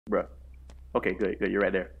Bruh. Okay, good, good. You're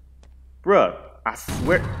right there. Bruh, I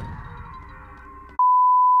swear.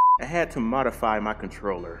 I had to modify my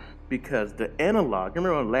controller because the analog,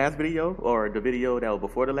 remember on the last video or the video that was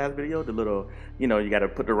before the last video, the little, you got to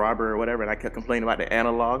put the rubber or whatever, and I kept complaining about the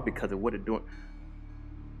analog because it wouldn't do it.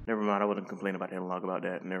 Never mind, I wasn't complaining about the analog about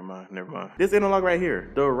that. Never mind, never mind. This analog right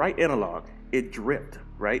here, the right analog, it dripped,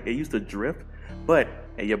 right? It used to drift, but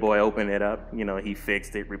and your boy opened it up, he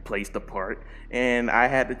fixed it, replaced the part, and I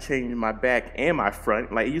had to change my back and my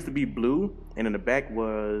front. Like it used to be blue, and then the back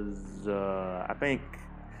was, I think,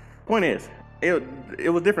 point is,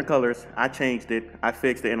 it was different colors. I changed it. I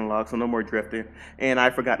fixed the analog, so no more drifting. And I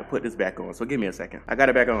forgot to put this back on. So give me a second. I got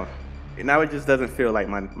it back on. And now it just doesn't feel like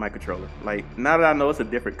my controller. Like now that I know it's a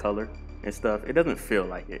different color and stuff, it doesn't feel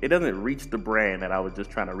like it. It doesn't reach the brand that I was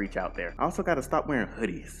just trying to reach out there. I also got to stop wearing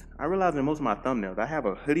hoodies. I realize in most of my thumbnails I have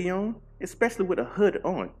a hoodie on, especially with a hood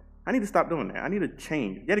on. I need to stop doing that. I need to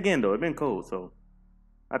change. Yet again though, it's been cold, so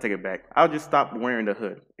I'll take it back. I'll just stop wearing the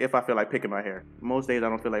hood if I feel like picking my hair. Most days I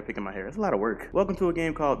don't feel like picking my hair. It's a lot of work. Welcome to a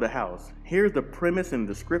game called The House. Here's the premise and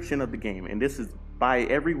description of the game, and this is by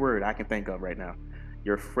every word I can think of right now.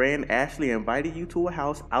 Your friend Ashley invited you to a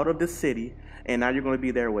house out of the city, and now you're going to be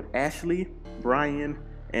there with Ashley, Brian,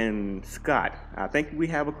 and Scott. I think we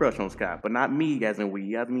have a crush on Scott, but not me as in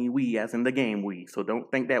we. I mean we as in the game we, so don't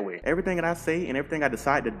think that way. Everything that I say and everything I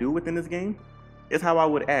decide to do within this game is how I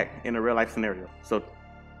would act in a real life scenario. So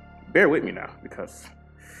bear with me now, because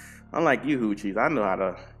unlike you, Hoochies, I know how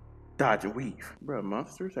to dodge a weave. Bruh,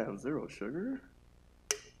 monsters have zero sugar?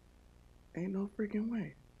 Ain't no freaking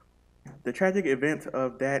way. The tragic events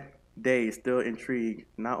of that day still intrigue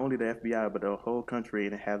not only the FBI, but the whole country,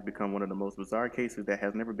 and it has become one of the most bizarre cases that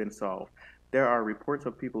has never been solved. There are reports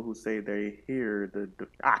of people who say they hear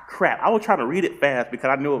crap. I was trying to read it fast because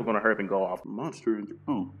I knew it was going to hurt and go off. Monsters.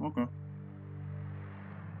 Oh, okay.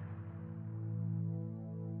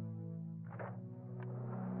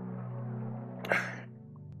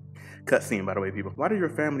 Cutscene, by the way, people. Why does your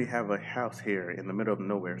family have a house here in the middle of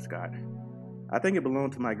nowhere, Scott? I think it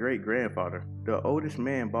belonged to my great grandfather. The oldest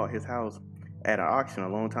man bought his house at an auction a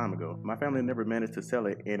long time ago. My family never managed to sell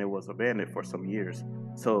it, and it was abandoned for some years.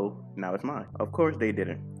 So now it's mine. Of course they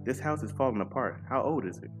didn't. This house is falling apart. How old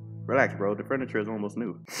is it? Relax, bro. The furniture is almost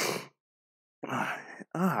new.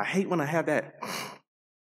 I hate when I have that,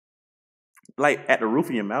 like at the roof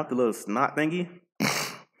of your mouth, the little snot thingy.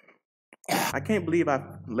 I can't believe I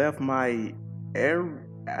left my arrow.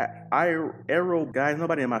 Guys,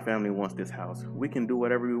 nobody in my family wants this house. We can do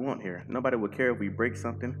whatever we want here. Nobody would care if we break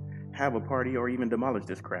something, have a party, or even demolish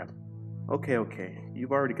this crap. Okay.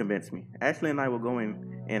 You've already convinced me. Ashley and I will go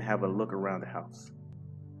in and have a look around the house.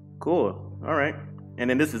 Cool. All right. And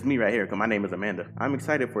then this is me right here, because my name is Amanda. I'm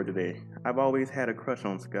excited for today. I've always had a crush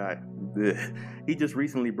on Scott. Ugh. He just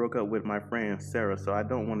recently broke up with my friend Sarah, so I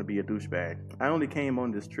don't want to be a douchebag. I only came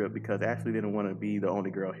on this trip because Ashley didn't want to be the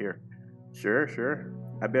only girl here. Sure.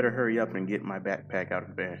 I better hurry up and get my backpack out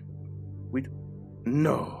of the van.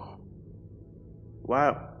 No.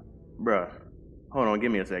 Wow. Bruh. Hold on,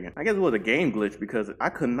 give me a second. I guess it was a game glitch because I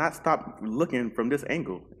could not stop looking from this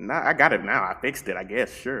angle. Now I got it now. I fixed it, I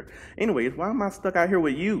guess, sure. Anyways, why am I stuck out here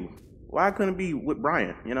with you? Why couldn't it be with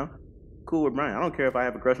Brian, Cool with Brian. I don't care if I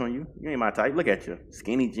have a crush on you. You ain't my type. Look at you.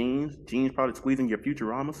 Skinny jeans. Jeans probably squeezing your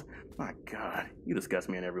Futuramas. My God, you disgust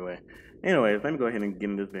me in every way. Anyways, let me go ahead and get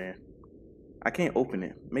in this van. I can't open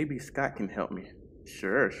it. Maybe Scott can help me.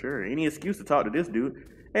 Sure. Any excuse to talk to this dude.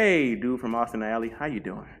 Hey, dude from Austin Alley. How you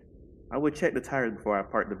doing? I would check the tires before I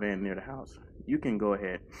park the van near the house. You can go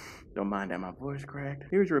ahead. Don't mind that my voice cracked.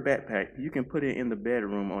 Here's your backpack. You can put it in the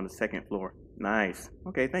bedroom on the second floor. Nice.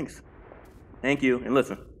 Okay, thanks. Thank you. And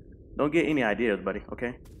listen, don't get any ideas, buddy,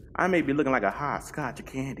 okay? I may be looking like a hot scotch of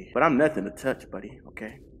candy, but I'm nothing to touch, buddy,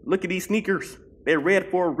 okay? Look at these sneakers. They're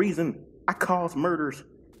red for a reason. I cause murders.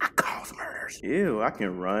 Ew, I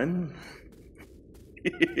can run.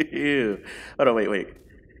 Ew. Hold on, wait.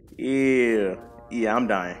 Ew. Yeah, I'm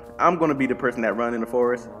dying. I'm gonna be the person that run in the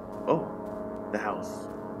forest. Oh, the house.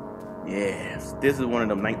 Yes, this is one of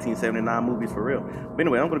them 1979 movies for real. But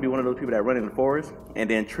anyway, I'm gonna be one of those people that run in the forest and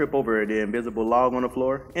then trip over the invisible log on the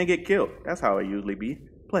floor and get killed. That's how it usually be.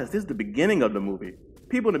 Plus, this is the beginning of the movie.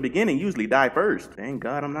 People in the beginning usually die first. Thank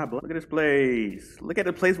God I'm not blind. Look at this place. Look at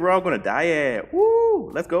the place we're all gonna die at.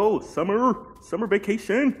 Woo! Let's go. Summer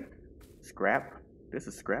vacation. Scrap. This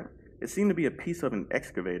is scrap. It seemed to be a piece of an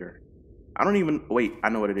excavator. I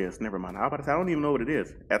know what it is. Never mind. I don't even know what it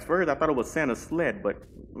is. At first, I thought it was Santa's sled, but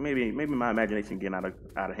maybe my imagination getting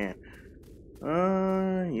out of hand.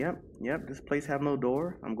 Yep. This place have no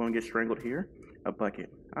door. I'm gonna get strangled here. A bucket.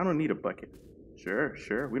 I don't need a bucket.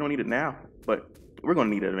 Sure. We don't need it now, but We're gonna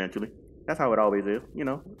need it eventually. That's how it always is. You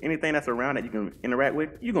know, anything that's around that you can interact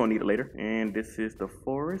with, you're gonna need it later. And this is the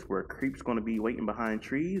forest where creeps gonna be waiting behind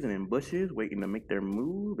trees and in bushes, waiting to make their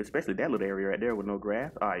move. Especially that little area right there with no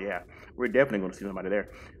grass. Oh yeah, we're definitely gonna see somebody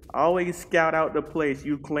there. Always scout out the place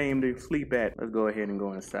you claim to sleep at. Let's go ahead and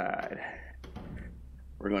go inside.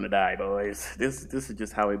 We're gonna die, boys. This is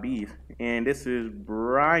just how it be. And this is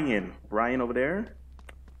Brian. Brian over there.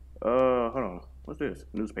 Hold on. What's this?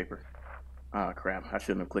 Newspaper. Ah, crap. I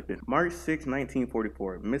shouldn't have clicked it. March 6,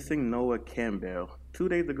 1944. Missing Noah Campbell. 2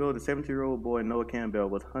 days ago, the 17-year-old boy Noah Campbell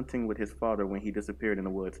was hunting with his father when he disappeared in the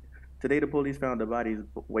woods. Today, the police found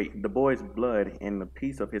the boy's blood and a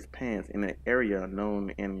piece of his pants in an area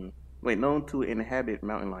known to inhabit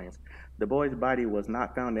mountain lions. The boy's body was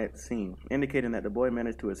not found at the scene, indicating that the boy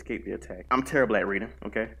managed to escape the attack. I'm terrible at reading,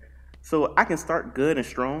 okay? So I can start good and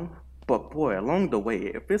strong, but boy, along the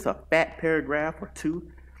way, if it's a fat paragraph or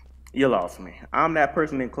two, you lost me. I'm that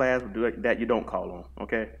person in class that you don't call on,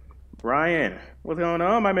 okay? Brian, what's going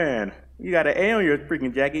on, my man? You got an A on your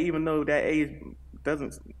freaking jacket, even though that A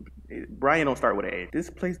doesn't... Brian don't start with an A. This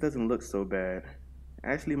place doesn't look so bad.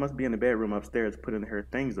 Ashley must be in the bedroom upstairs putting her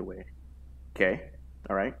things away. Okay,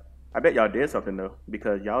 all right. I bet y'all did something, though,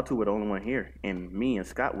 because y'all two were the only one here, and me and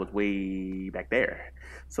Scott was way back there.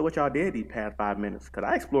 So what y'all did these past 5 minutes? Because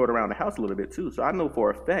I explored around the house a little bit, too, so I know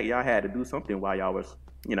for a fact y'all had to do something while y'all was,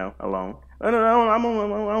 you know, alone. I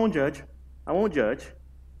won't judge. I won't judge.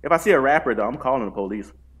 If I see a rapper, though, I'm calling the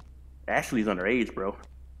police. Ashley's underage, bro.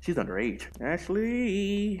 She's underage.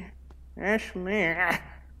 Ashley.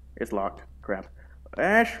 It's locked. Crap.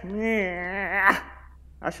 Ashley.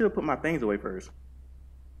 I should have put my things away first.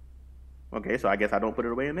 Okay, so I guess I don't put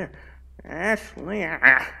it away in there. Ashley.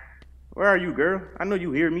 Where are you, girl? I know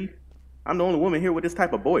you hear me. I'm the only woman here with this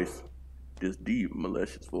type of voice. This deep,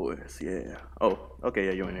 malicious voice, yeah. Oh, okay,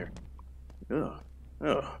 yeah, you're in here.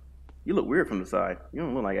 Ugh. You look weird from the side. You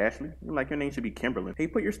don't look like Ashley. You look like your name should be Kimberly. Hey,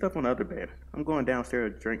 put your stuff on the other bed. I'm going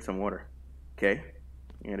downstairs to drink some water. Okay?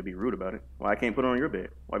 You had to be rude about it. Why I can't put it on your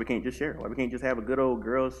bed? Why we can't just share? Why we can't just have a good old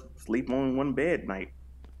girls sleep on one bed night?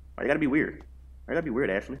 Why you gotta be weird? Why you gotta be weird,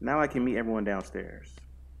 Ashley? Now I can meet everyone downstairs.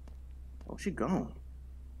 Oh, she gone.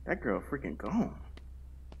 That girl freaking gone.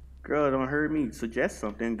 Girl don't heard me suggest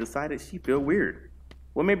something, decided she feel weird.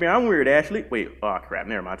 Well, maybe I'm weird, Ashley. Wait, oh crap,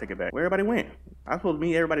 never mind, take it back. Where everybody went? I'm supposed to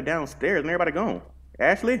meet everybody downstairs and everybody gone.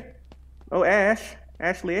 Ashley? Oh,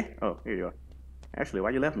 Ashley? Oh, here you are. Ashley,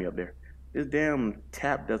 why you left me up there? This damn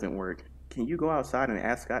tap doesn't work. Can you go outside and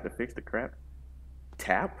ask Scott to fix the crap?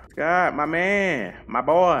 Tap? Scott, my man, my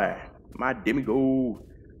boy, my demigod.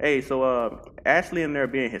 Hey, so Ashley in there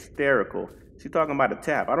being hysterical. She's talking about a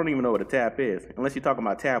tap. I don't even know what a tap is, unless you're talking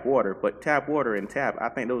about tap water. But tap water and tap, I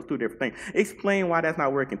think those two different things. Explain why that's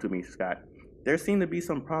not working to me, Scott. There seemed to be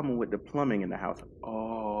some problem with the plumbing in the house.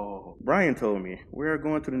 Oh, Brian told me we are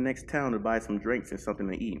going to the next town to buy some drinks and something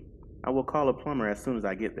to eat. I will call a plumber as soon as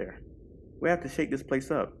I get there. We have to shake this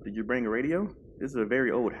place up. Did you bring a radio? This is a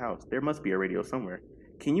very old house. There must be a radio somewhere.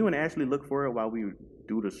 Can you and Ashley look for it while we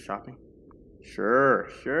do the shopping? Sure.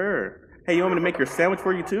 Hey, you want me to make your sandwich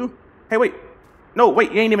for you too? Hey, wait. No,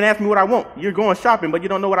 wait, you ain't even asked me what I want. You're going shopping, but you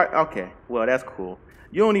don't know what okay, well, that's cool.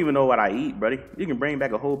 You don't even know what I eat, buddy. You can bring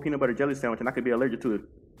back a whole peanut butter jelly sandwich and I could be allergic to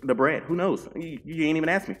the bread. Who knows? You ain't even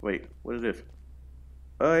asked me. Wait, what is this?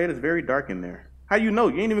 It is very dark in there. How you know?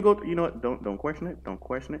 You ain't even go, you know what? Don't question it. Don't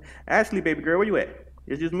question it. Ashley, baby girl, where you at?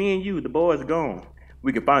 It's just me and you. The boys are gone.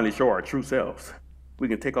 We can finally show our true selves. We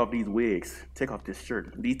can take off these wigs, take off this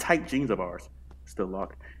shirt, these tight jeans of ours, still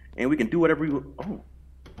locked, and we can do whatever we,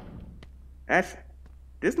 Ash,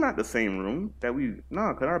 this not the same room that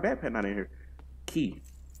no, cause our backpack not in here. Key,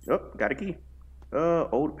 got a key.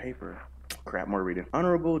 Old paper, crap, more reading.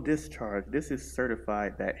 Honorable discharge. This is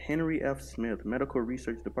certified that Henry F. Smith, Medical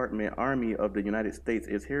Research Department, Army of the United States,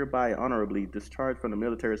 is hereby honorably discharged from the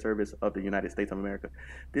military service of the United States of America.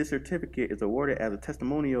 This certificate is awarded as a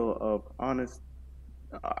testimonial of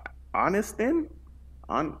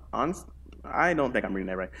I don't think I'm reading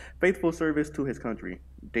that right. Faithful service to his country.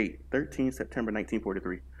 Date, 13 September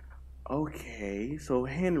 1943. Okay, so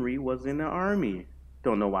Henry was in the Army.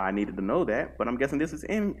 Don't know why I needed to know that, but I'm guessing this is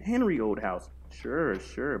in Henry old house. Sure.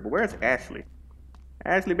 But where's Ashley?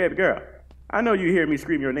 Ashley, baby girl. I know you hear me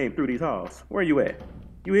scream your name through these halls. Where you at?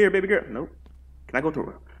 You here, baby girl? Nope. Can I go through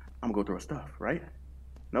her? I'm gonna go through her stuff, right?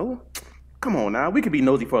 No? Come on now, we could be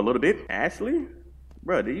nosy for a little bit. Ashley?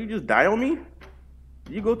 Bro, did you just die on me?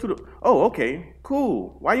 Did you go to the... Oh, okay.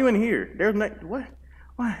 Cool. Why you in here? There's not... What?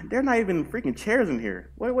 There's not even freaking chairs in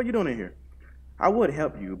here. What you doing in here? I would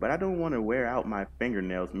help you, but I don't want to wear out my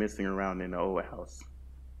fingernails messing around in the old house.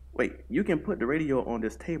 Wait, you can put the radio on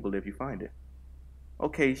this table if you find it.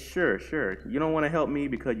 Okay, sure, sure. You don't want to help me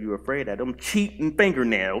because you're afraid that them cheating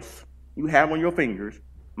fingernails you have on your fingers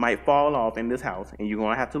might fall off in this house and you're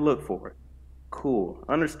going to have to look for it. Cool.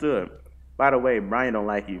 Understood. By the way, Brian don't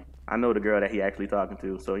like you. I know the girl that he actually talking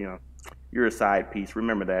to, so, you're a side piece.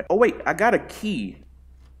 Remember that. Oh, wait, I got a key.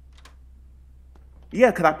 Yeah,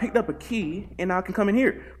 because I picked up a key and now I can come in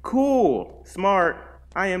here. Cool. Smart.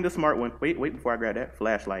 I am the smart one. Wait, before I grab that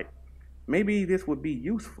flashlight. Maybe this would be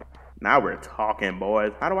useful. Now we're talking,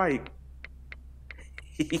 boys. How do I...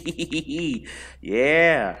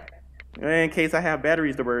 Yeah. In case I have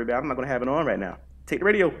batteries to worry about, I'm not going to have it on right now. Take the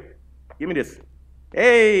radio. Give me this.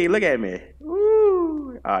 Hey, look at me.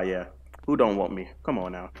 Woo. Ah, yeah. Who don't want me? Come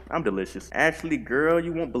on now. I'm delicious. Actually, girl,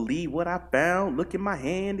 you won't believe what I found. Look at my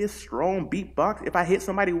hand. This strong beatbox. If I hit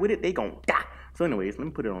somebody with it, they gon' die. So anyways, let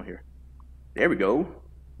me put it on here. There we go.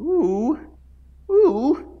 Ooh.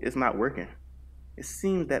 Ooh. It's not working. It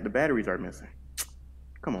seems that the batteries are missing.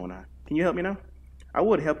 Come on now. Can you help me now? I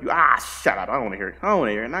would help you. Ah, shut up. I don't want to hear it. I don't want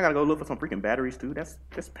to hear it. And I gotta go look for some freaking batteries too. That's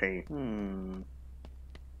pain.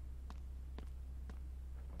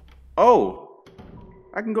 Oh.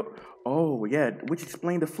 I can go. Oh, yeah. Which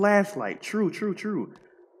explained the flashlight. True.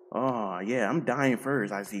 Oh, yeah. I'm dying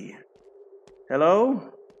first, I see.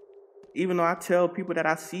 Hello? Even though I tell people that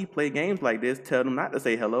I see play games like this, tell them not to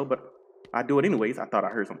say hello, but I do it anyways. I thought I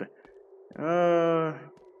heard something.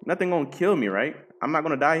 Nothing gonna kill me, right? I'm not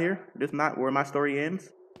gonna die here. This not where my story ends.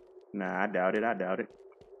 Nah, I doubt it.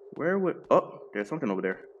 Where would... Oh, there's something over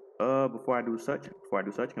there. Before I do such,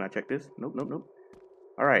 can I check this? Nope.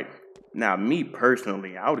 All right. Now, me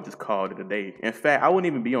personally, I would have just called it a day. In fact, I wouldn't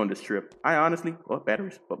even be on this trip. I honestly... Oh,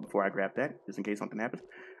 batteries. But before I grab that, just in case something happens.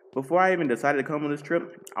 Before I even decided to come on this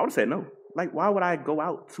trip, I would have said no. Like, why would I go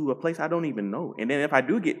out to a place I don't even know? And then if I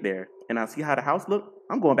do get there and I see how the house look,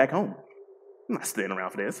 I'm going back home. I'm not staying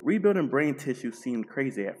around for this. Rebuilding brain tissue seemed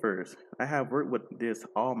crazy at first. I have worked with this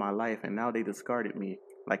all my life, and now they discarded me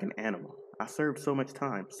like an animal. I served so much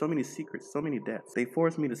time, so many secrets, so many deaths. They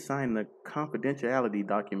forced me to sign the confidentiality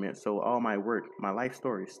document, so all my work, my life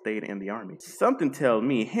story, stayed in the army. Something tells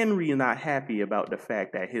me Henry is not happy about the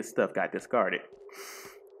fact that his stuff got discarded.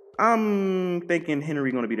 I'm thinking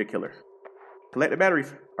Henry gonna be the killer. Collect the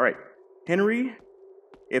batteries. All right, Henry,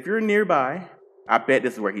 if you're nearby, I bet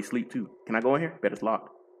this is where he sleep too. Can I go in here? Bet it's locked.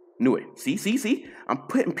 Knew it. See? I'm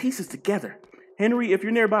putting pieces together. Henry, if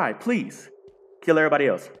you're nearby, please kill everybody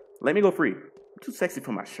else. Let me go free. I'm too sexy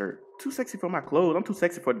for my shirt. Too sexy for my clothes. I'm too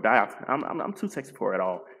sexy for the diet. I'm too sexy for it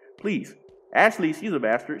all. Please. Ashley, she's a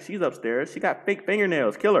bastard. She's upstairs. She got fake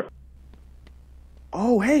fingernails. Kill her.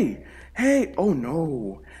 Oh, hey. Oh,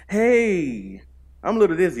 no. Hey. I'm a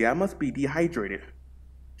little dizzy. I must be dehydrated.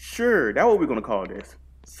 Sure, that's what we're going to call this.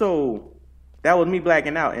 So, that was me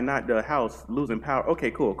blacking out and not the house losing power.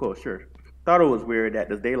 Okay, cool, sure. Thought it was weird that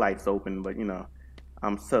the daylight's open, but,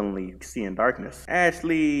 I'm suddenly seeing darkness.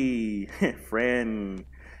 Ashley, friend,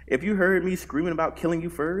 if you heard me screaming about killing you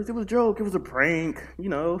first, it was a joke. It was a prank,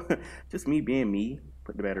 just me being me.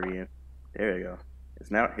 Put the battery in. There you go.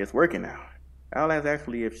 It's working now. I'll ask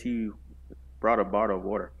Ashley if she brought a bottle of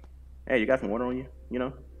water. Hey, you got some water on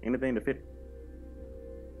you? Anything to fit?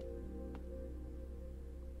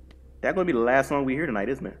 That's gonna be the last song we hear tonight,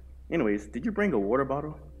 isn't it? Anyways, did you bring a water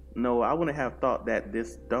bottle? No, I wouldn't have thought that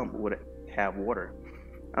this dump would have water.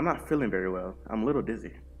 I'm not feeling very well. I'm a little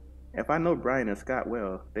dizzy. If I know Brian and Scott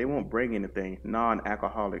well, they won't bring anything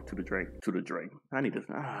non-alcoholic to the drink. I need to...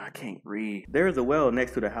 I can't breathe. There is a well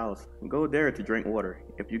next to the house. Go there to drink water.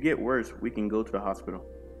 If you get worse, we can go to the hospital.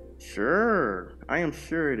 Sure. I am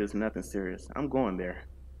sure it is nothing serious. I'm going there.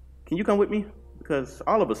 Can you come with me? Because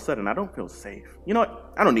all of a sudden, I don't feel safe. You know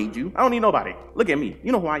what? I don't need you. I don't need nobody. Look at me.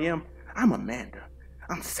 You know who I am? I'm Amanda.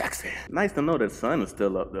 I'm sexy. Nice to know that the sun is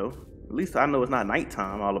still up, though. At least I know it's not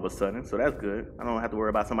nighttime all of a sudden, so that's good. I don't have to worry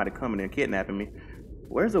about somebody coming and kidnapping me.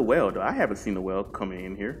 Where's the well, though? I haven't seen the well coming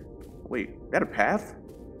in here. Wait, that a path?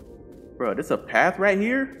 Bro, this a path right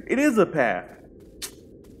here? It is a path.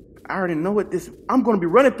 I already know what this... I'm going to be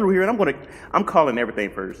running through here, and I'm calling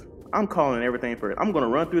everything first. I'm going to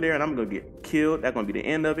run through there, and I'm going to get killed. That's going to be the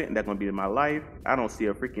end of it, and that's going to be my life. I don't see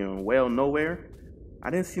a freaking well nowhere. I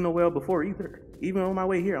didn't see no well before either. Even on my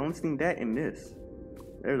way here, I only seen that and this.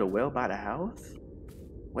 There's a well by the house?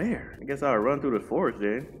 Where? I guess I'll run through the forest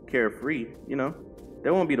then, carefree,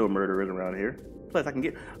 There won't be no murderers around here. Plus, I can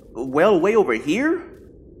get a well way over here?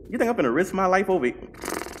 You think I'm gonna risk my life over here?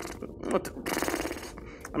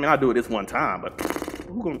 I mean, I'll do it this one time, but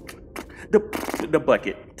who gonna... The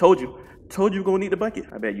bucket. Told you we're gonna need the bucket.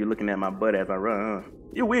 I bet you're looking at my butt as I run, huh?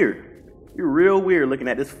 You're weird. You're real weird looking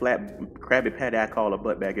at this flat Krabby Patty I call a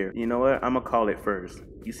butt back here. You know what? I'm gonna call it first.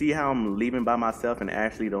 You see how I'm leaving by myself and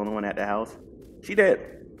Ashley the only one at the house? She dead.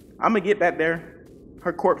 I'm gonna get back there.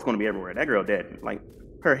 Her corpse gonna be everywhere. That girl dead. Like,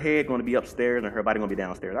 her head gonna be upstairs and her body gonna be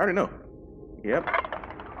downstairs. I already know. Yep.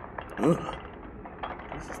 Ugh.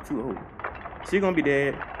 This is too old. She gonna be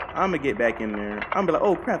dead. I'm gonna get back in there. I'm gonna be like,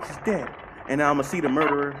 oh crap, she's dead. And then I'm gonna see the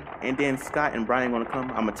murderer, and then Scott and Brian gonna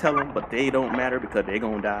come. I'm gonna tell them, but they don't matter because they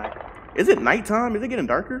gonna die. Is it nighttime? Is it getting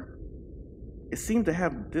darker? It seems to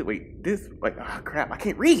have, wait, this, like, ah, crap, I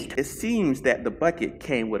can't read. It seems that the bucket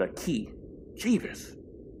came with a key. Jeeves.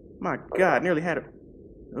 My God, nearly had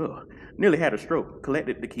a stroke.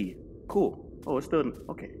 Collected the key. Cool. Oh, it's still,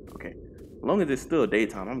 okay. As long as it's still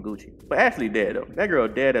daytime, I'm Gucci. But Ashley dead, though. That girl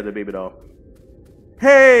dead as a baby doll.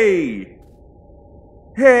 Hey,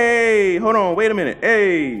 hold on, wait a minute.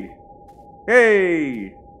 Hey.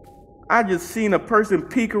 I just seen a person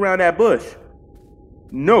peek around that bush.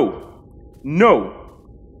 No.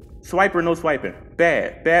 Swiper, no swiping.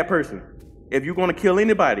 Bad person. If you're gonna kill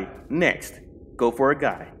anybody, next, go for a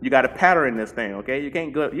guy. You got a pattern in this thing, okay? You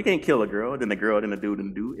can't kill a girl, then the girl, then the dude, then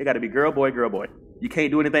the dude. It gotta be girl, boy. You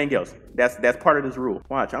can't do anything else. That's part of this rule.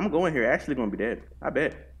 Watch, I'm going here. Ashley gonna be dead. I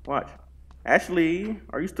bet. Watch. Ashley,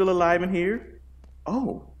 are you still alive in here?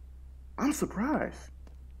 Oh, I'm surprised.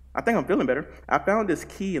 I think I'm feeling better. I found this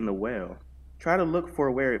key in the well. Try to look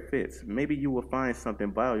for where it fits. Maybe you will find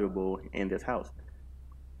something valuable in this house.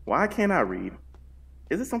 Why can't I read?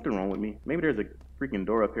 Is there something wrong with me? Maybe there's a freaking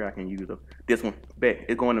door up here I can use. This one. Bet.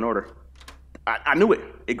 It's going in order. I knew it.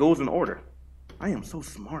 It goes in order. I am so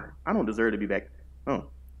smart. I don't deserve to be back.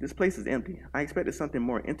 Oh, this place is empty. I expected something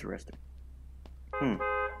more interesting.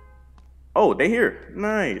 Oh, they here.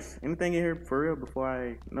 Nice. Anything in here for real before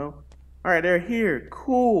I know? All right, they're here.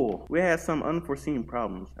 Cool. We had some unforeseen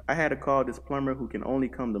problems. I had to call this plumber who can only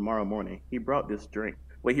come tomorrow morning. He brought this drink.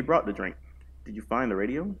 Wait, he brought the drink. Did you find the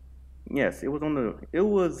radio? Yes, it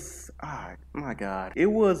was my God. It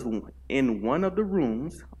was in one of the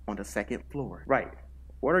rooms on the second floor. Right.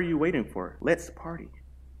 What are you waiting for? Let's party.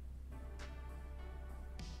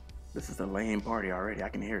 This is a lame party already. I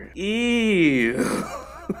can hear it. Ew.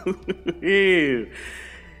 Ew.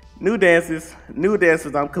 New dances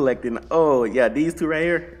I'm collecting. Oh, yeah, these two right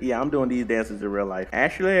here. Yeah, I'm doing these dances in real life.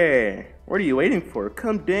 Ashley, what are you waiting for?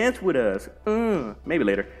 Come dance with us. Maybe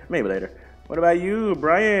later. What about you,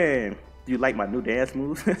 Brian? Do you like my new dance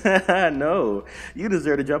moves? No, you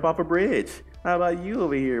deserve to jump off a bridge. How about you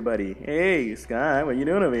over here, buddy? Hey, Sky, what you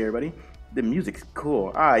doing over here, buddy? The music's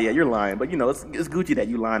cool. Ah, yeah, you're lying, but you know, it's Gucci that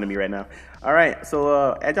you lying to me right now. All right,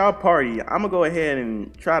 so at y'all party, I'm gonna go ahead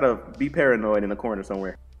and try to be paranoid in the corner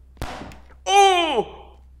somewhere.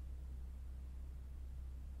 Oh!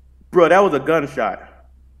 Bro, that was a gunshot.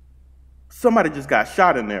 Somebody just got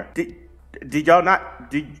shot in there. Did y'all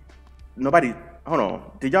not, nobody, hold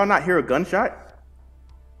on. Did y'all not hear a gunshot?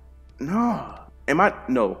 No.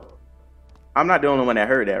 No. I'm not the only one that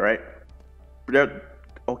heard that, right?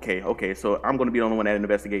 Okay, so I'm gonna be the only one that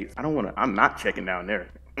investigates. I'm not checking down there.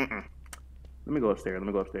 Let me go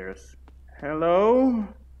upstairs. Hello?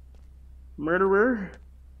 Murderer?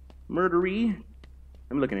 Murdery?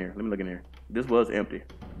 Let me look in here. This was empty.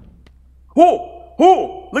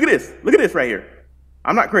 Whoa! Look at this right here.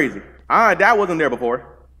 I'm not crazy. That wasn't there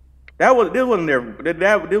before. This wasn't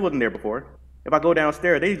there before. If I go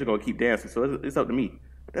downstairs, they just gonna keep dancing, so it's up to me.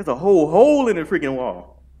 There's a whole hole in the freaking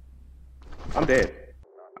wall. I'm dead.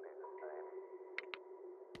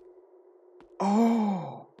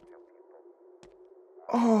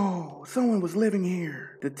 Oh, someone was living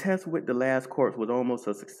here. The test with the last corpse was almost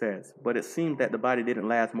a success, but it seemed that the body didn't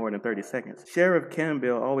last more than 30 seconds. Sheriff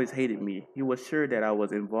Campbell always hated me. He was sure that I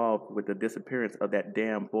was involved with the disappearance of that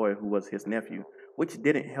damn boy who was his nephew, which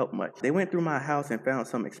didn't help much. They went through my house and found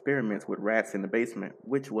some experiments with rats in the basement,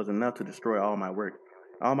 which was enough to destroy all my work.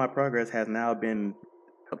 All my progress has now been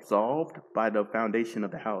absolved by the foundation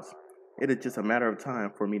of the house. It is just a matter of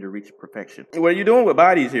time for me to reach perfection. What are you doing with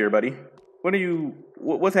bodies here, buddy?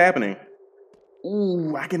 What's happening?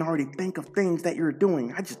 Ooh, I can already think of things that you're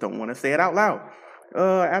doing. I just don't want to say it out loud.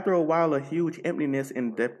 After a while, a huge emptiness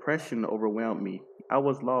and depression overwhelmed me. I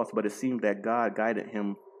was lost, but it seemed that God guided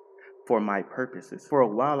him for my purposes. For a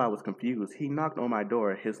while, I was confused. He knocked on my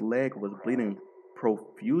door. His leg was bleeding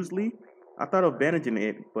profusely. I thought of bandaging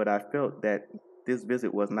it, but I felt that this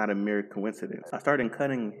visit was not a mere coincidence. I started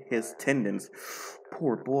cutting his tendons.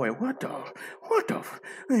 Poor boy,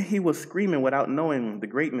 he was screaming without knowing the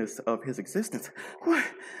greatness of his existence. What?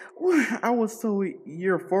 I was so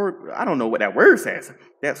euphoric. I don't know what that word says.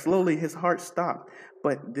 That slowly his heart stopped.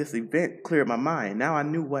 But this event cleared my mind. Now I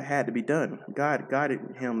knew what had to be done. God guided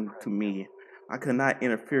him to me. I could not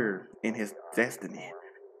interfere in his destiny.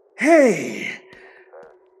 Hey!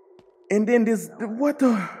 And then what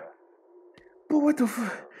the what?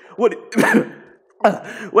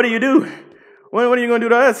 What do you do? What are you gonna do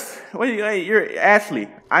to us? Hey, you're Ashley.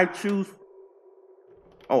 I choose.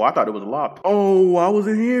 Oh, I thought it was locked. Oh, I was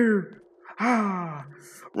in here. Ah,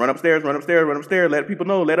 run upstairs. Let people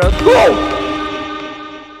know. Let us go.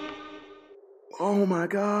 Oh my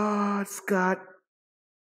God, Scott.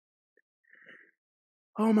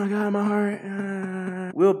 Oh my God, my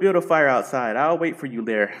heart. We'll build a fire outside. I'll wait for you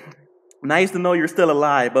there. Nice to know you're still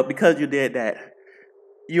alive, but because you did that,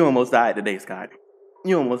 you almost died today, Scott.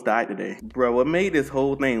 You almost died today. Bro, what made this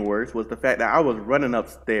whole thing worse was the fact that I was running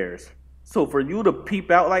upstairs. So for you to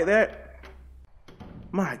peep out like that,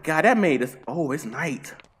 my God, that made this, oh, it's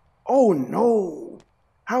night. Oh no.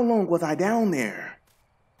 How long was I down there?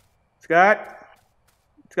 Scott?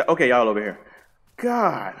 Okay, y'all over here.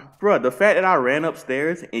 God, bro, the fact that I ran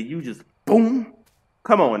upstairs and you just boom.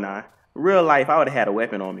 Come on now. Real life, I would have had a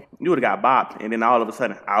weapon on me. You would have got bopped, and then all of a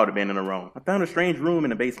sudden, I would have been in the wrong. I found a strange room in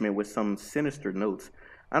the basement with some sinister notes.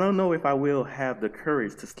 I don't know if I will have the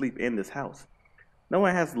courage to sleep in this house. No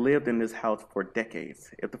one has lived in this house for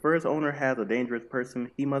decades. If the first owner has a dangerous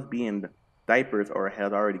person, he must be in diapers or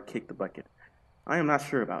has already kicked the bucket. I am not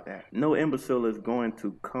sure about that. No imbecile is going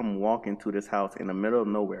to come walk into this house in the middle of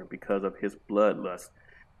nowhere because of his bloodlust.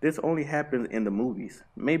 This only happens in the movies.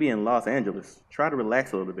 Maybe in Los Angeles. Try to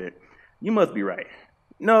relax a little bit. You must be right.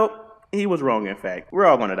 No, he was wrong, in fact. We're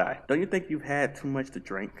all gonna die. Don't you think you've had too much to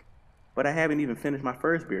drink? But I haven't even finished my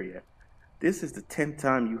first beer yet. This is the 10th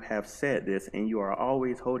time you have said this, and you are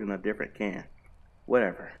always holding a different can.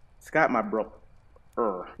 Whatever. Scott, my bro.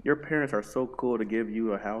 Your parents are so cool to give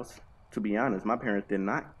you a house. To be honest, my parents did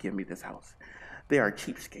not give me this house. They are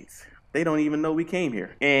cheapskates. They don't even know we came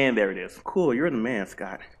here. And there it is. Cool, you're the man,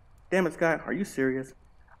 Scott. Damn it, Scott, are you serious?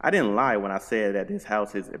 I didn't lie when I said that this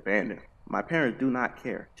house is abandoned. My parents do not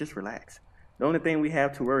care. Just relax. The only thing we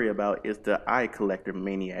have to worry about is the eye collector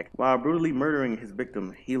maniac. While brutally murdering his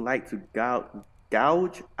victim, he liked to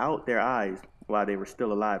gouge out their eyes while they were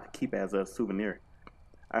still alive to keep as a souvenir.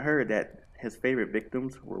 I heard that his favorite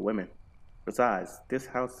victims were women. Besides, this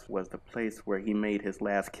house was the place where he made his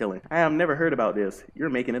last killing. I have never heard about this. You're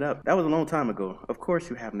making it up. That was a long time ago. Of course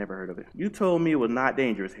you have never heard of it. You told me it was not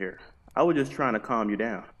dangerous here. I was just trying to calm you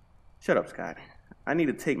down. Shut up, Scott. I need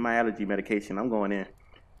to take my allergy medication. I'm going in.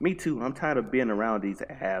 Me too. I'm tired of being around these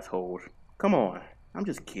assholes. Come on. I'm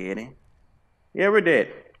just kidding. Yeah, we're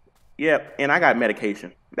dead. Yep, and I got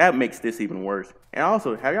medication. That makes this even worse. And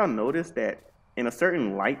also, have y'all noticed that in a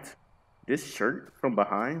certain light, this shirt from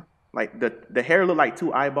behind, like the hair looked like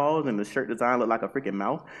two eyeballs and the shirt design looked like a freaking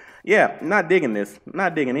mouth? Yeah, not digging this.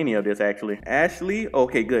 Not digging any of this, actually. Ashley?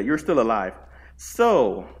 Okay, good. You're still alive.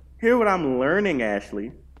 So, here's what I'm learning,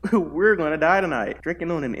 Ashley. We're gonna die tonight. Drinking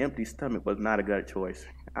on an empty stomach was not a good choice.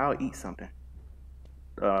 I'll eat something.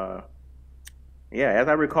 Yeah, as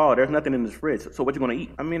I recall, there's nothing in this fridge. So what you gonna eat?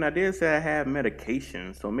 I mean, I did say I have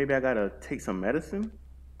medication, so maybe I gotta take some medicine?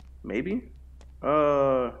 Maybe?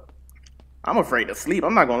 I'm afraid to sleep.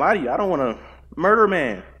 I'm not gonna lie to you. I don't wanna murder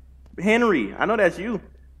man. Henry, I know that's you.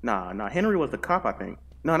 Nah, Henry was the cop, I think.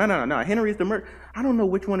 No, Henry's the murderer. I don't know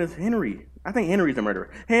which one is Henry. I think Henry's the murderer.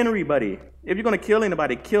 Henry, buddy, if you're gonna kill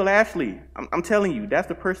anybody, kill Ashley. I'm telling you, that's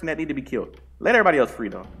the person that need to be killed. Let everybody else free,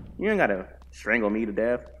 though. You ain't gotta strangle me to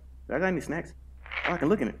death. Do I got any snacks? Oh, I can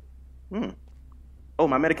look in it. Oh,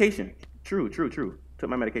 my medication. True. Took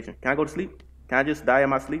my medication. Can I go to sleep? Can I just die in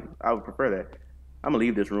my sleep? I would prefer that. I'm gonna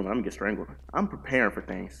leave this room. I'm gonna get strangled. I'm preparing for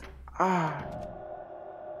things.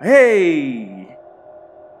 Hey.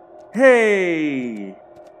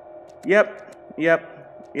 Yep.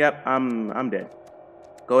 I'm dead.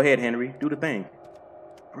 Go ahead, Henry. Do the thing.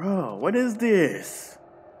 Bro, what is this?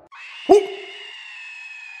 Whoop.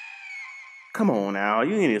 Come on now.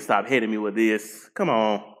 You need to stop hitting me with this. Come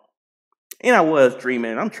on. And I was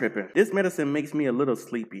dreaming. I'm tripping. This medicine makes me a little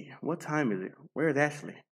sleepy. What time is it? Where is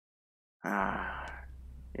Ashley?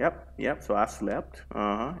 Yep. So I slept.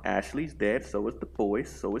 Ashley's dead. So is the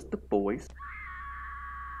boys.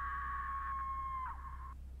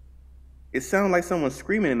 It sounds like someone's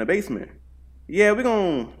screaming in the basement. Yeah, we're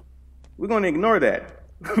gonna ignore that.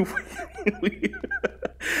 we,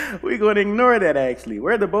 we gonna ignore that actually.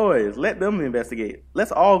 Where are the boys? Let them investigate.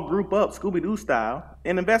 Let's all group up Scooby-Doo style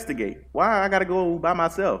and investigate. Why I gotta go by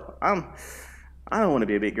myself? I don't want to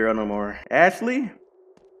be a big girl no more. Ashley?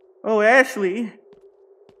 Oh, Ashley.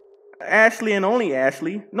 Ashley and only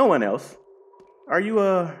Ashley. No one else. Are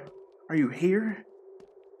you here?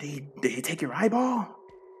 Did he take your eyeball?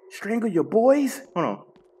 Strangle your boys? Hold on.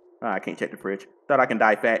 Oh, I can't check the fridge. Thought I can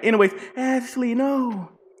die fat. Anyways, Ashley,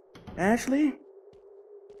 no. Ashley?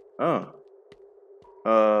 Oh.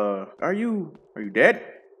 Are you dead?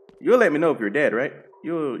 You'll let me know if you're dead, right?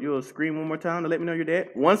 You'll scream one more time to let me know you're dead?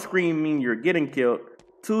 One scream means you're getting killed.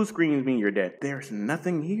 Two screams mean you're dead. There's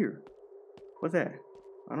nothing here. What's that?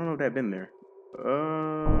 I don't know if that's been there.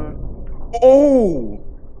 Oh!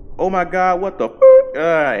 Oh my God, what the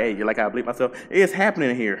hey, you like how I bleep myself? It's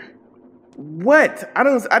happening here. What? I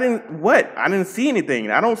didn't see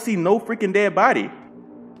anything. I don't see no freaking dead body.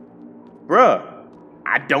 Bruh,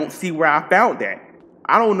 I don't see where I found that.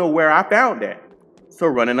 I don't know where I found that. So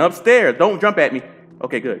running upstairs, don't jump at me.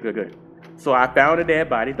 Okay, good. So I found a dead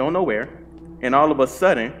body, don't know where, and all of a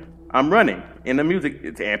sudden, I'm running, and the music,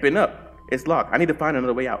 it's amping up. It's locked. I need to find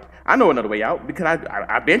another way out. I know another way out because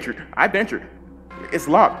I ventured. It's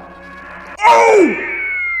locked. Oh!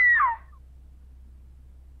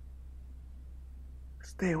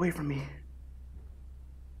 Stay away from me.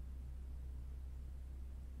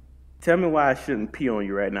 Tell me why I shouldn't pee on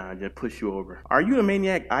you right now and just push you over. Are you the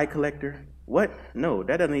maniac eye collector? What? No,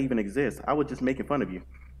 that doesn't even exist. I was just making fun of you.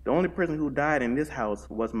 The only person who died in this house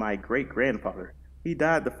was my great-grandfather. He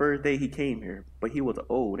died the first day he came here, but he was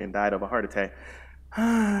old and died of a heart attack.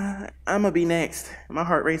 I'ma be next. My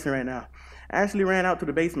heart racing right now. Ashley ran out to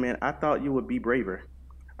the basement. I thought you would be braver.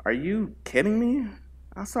 Are you kidding me?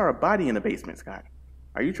 I saw a body in the basement, Scott.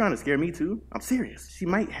 Are you trying to scare me too? I'm serious. She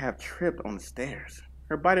might have tripped on the stairs.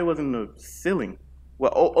 Her body was in the ceiling.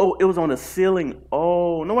 Well, it was on the ceiling.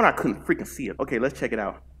 Oh, no wonder I couldn't freaking see it. Okay, let's check it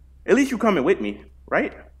out. At least you coming with me,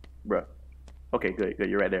 right? Bruh. Okay, good.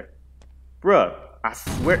 You're right there. Bruh, I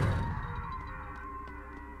swear.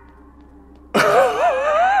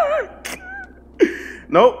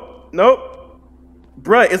 Nope.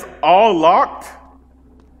 Bruh, it's all locked.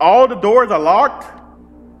 All the doors are locked.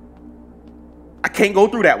 I can't go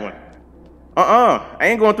through that one. I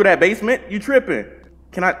ain't going through that basement. You tripping.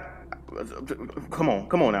 Can I? Come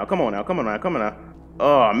on now.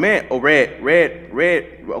 Oh, man. Oh, red.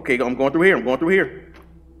 Okay, I'm going through here.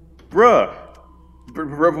 Bruh,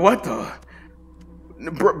 what the?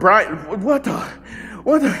 Brian, what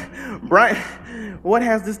the? Brian, what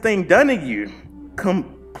has this thing done to you?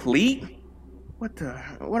 Complete? What the?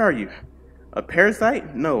 What are you? A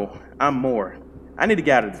parasite? No, I'm more. I need to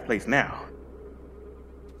get out of this place now.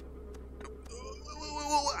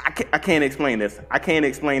 I can't explain this.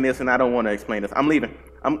 And I don't want to explain this. I'm leaving.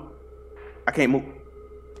 I can't move.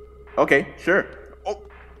 Okay, sure.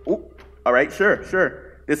 Oh, all right, sure.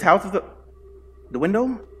 This house is the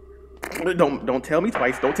window? Don't tell me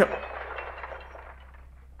twice. Don't tell.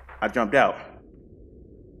 I jumped out.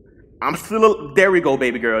 I'm still there we go,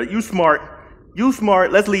 baby girl. You smart.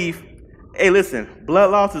 Let's leave. Hey, listen, blood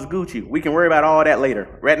loss is Gucci. We can worry about all that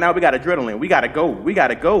later. Right now, we got adrenaline. We gotta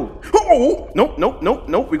go. Oh, nope.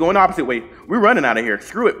 We're going the opposite way. We're running out of here.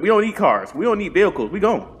 Screw it. We don't need cars. We don't need vehicles. We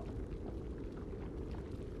going.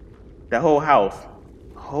 That whole house.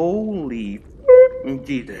 Holy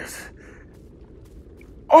Jesus.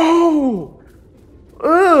 Oh!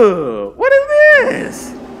 What is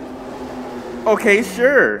this? Okay,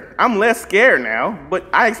 sure. I'm less scared now, but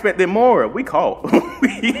I expected more. We caught. Look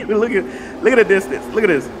at the distance. Look at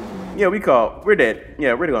this. Yeah, we caught. We're dead.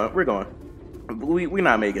 Yeah, we're going. We're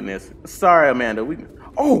not making this. Sorry, Amanda.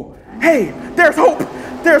 Oh, hey, there's hope.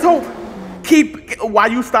 Why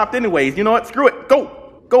you stopped anyways? You know what? Screw it.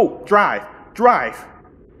 Go. Drive.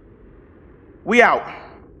 We out.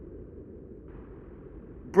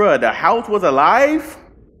 Bruh, the house was alive?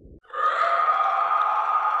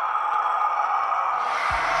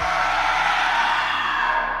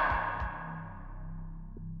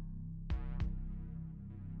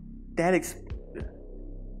 That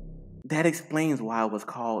explains why it was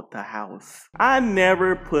called the house. I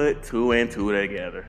never put two and two together.